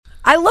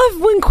I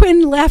love when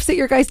Quinn laughs at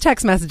your guys'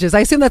 text messages. I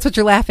assume that's what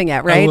you're laughing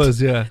at, right? I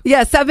was, yeah.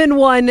 Yeah,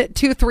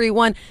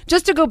 71231.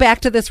 Just to go back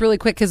to this really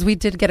quick, because we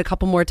did get a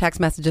couple more text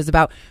messages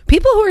about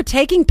people who are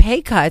taking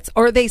pay cuts,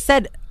 or they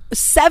said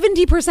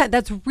 70%.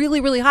 That's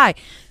really, really high.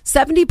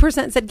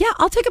 70% said, yeah,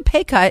 I'll take a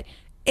pay cut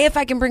if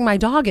I can bring my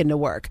dog into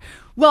work.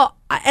 Well,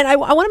 and I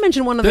want to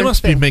mention one other thing. They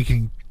must be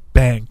making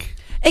bank.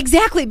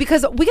 Exactly,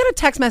 because we got a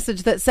text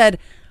message that said,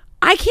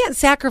 I can't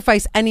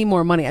sacrifice any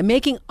more money. I'm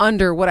making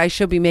under what I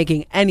should be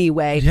making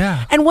anyway.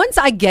 Yeah. And once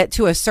I get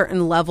to a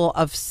certain level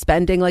of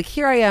spending, like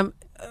here I am.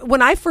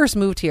 When I first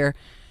moved here,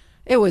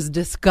 it was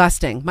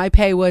disgusting. My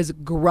pay was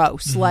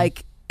gross.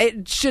 Like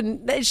it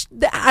shouldn't,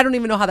 I don't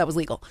even know how that was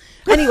legal.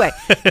 Anyway,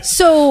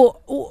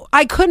 so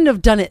I couldn't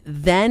have done it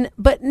then,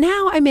 but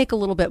now I make a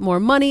little bit more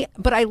money,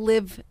 but I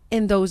live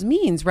in those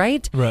means,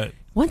 right? Right.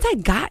 Once I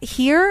got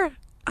here,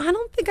 I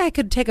don't think I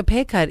could take a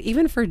pay cut,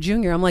 even for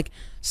Junior. I'm like,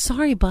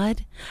 sorry,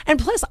 bud. And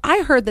plus,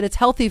 I heard that it's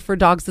healthy for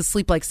dogs to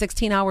sleep like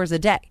 16 hours a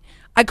day.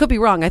 I could be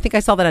wrong. I think I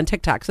saw that on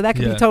TikTok, so that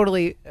could be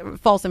totally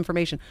false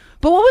information.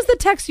 But what was the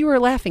text you were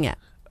laughing at?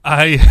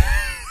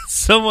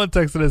 Someone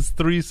texted us,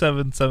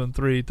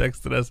 3773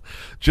 texted us,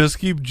 just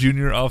keep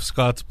Junior off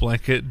Scott's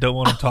blanket. Don't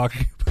want him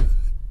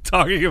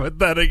talking about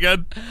that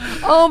again.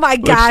 Oh my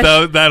gosh.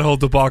 That whole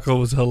debacle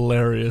was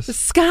hilarious.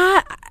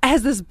 Scott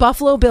has this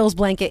Buffalo Bills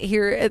blanket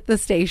here at the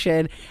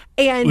station.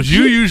 And which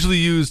you usually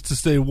use to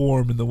stay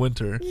warm in the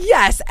winter.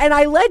 Yes. And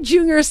I let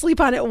Junior sleep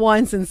on it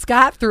once, and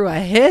Scott threw a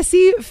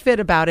hissy fit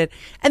about it.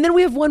 And then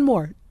we have one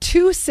more,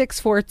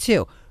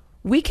 2642.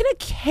 We can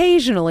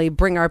occasionally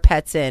bring our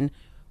pets in,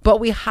 but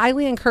we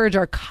highly encourage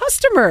our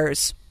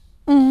customers.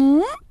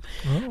 Oh.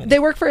 They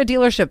work for a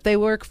dealership. They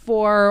work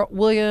for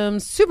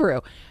Williams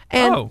Subaru.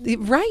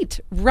 And right.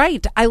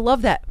 I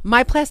love that.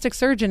 My plastic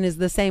surgeon is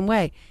the same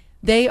way.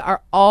 They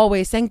are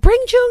always saying, bring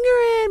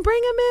Junior in,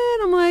 bring him in.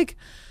 I'm like,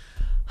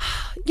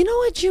 you know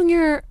what,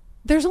 Junior?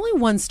 There's only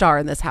one star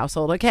in this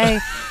household, okay?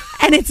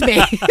 And it's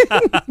me.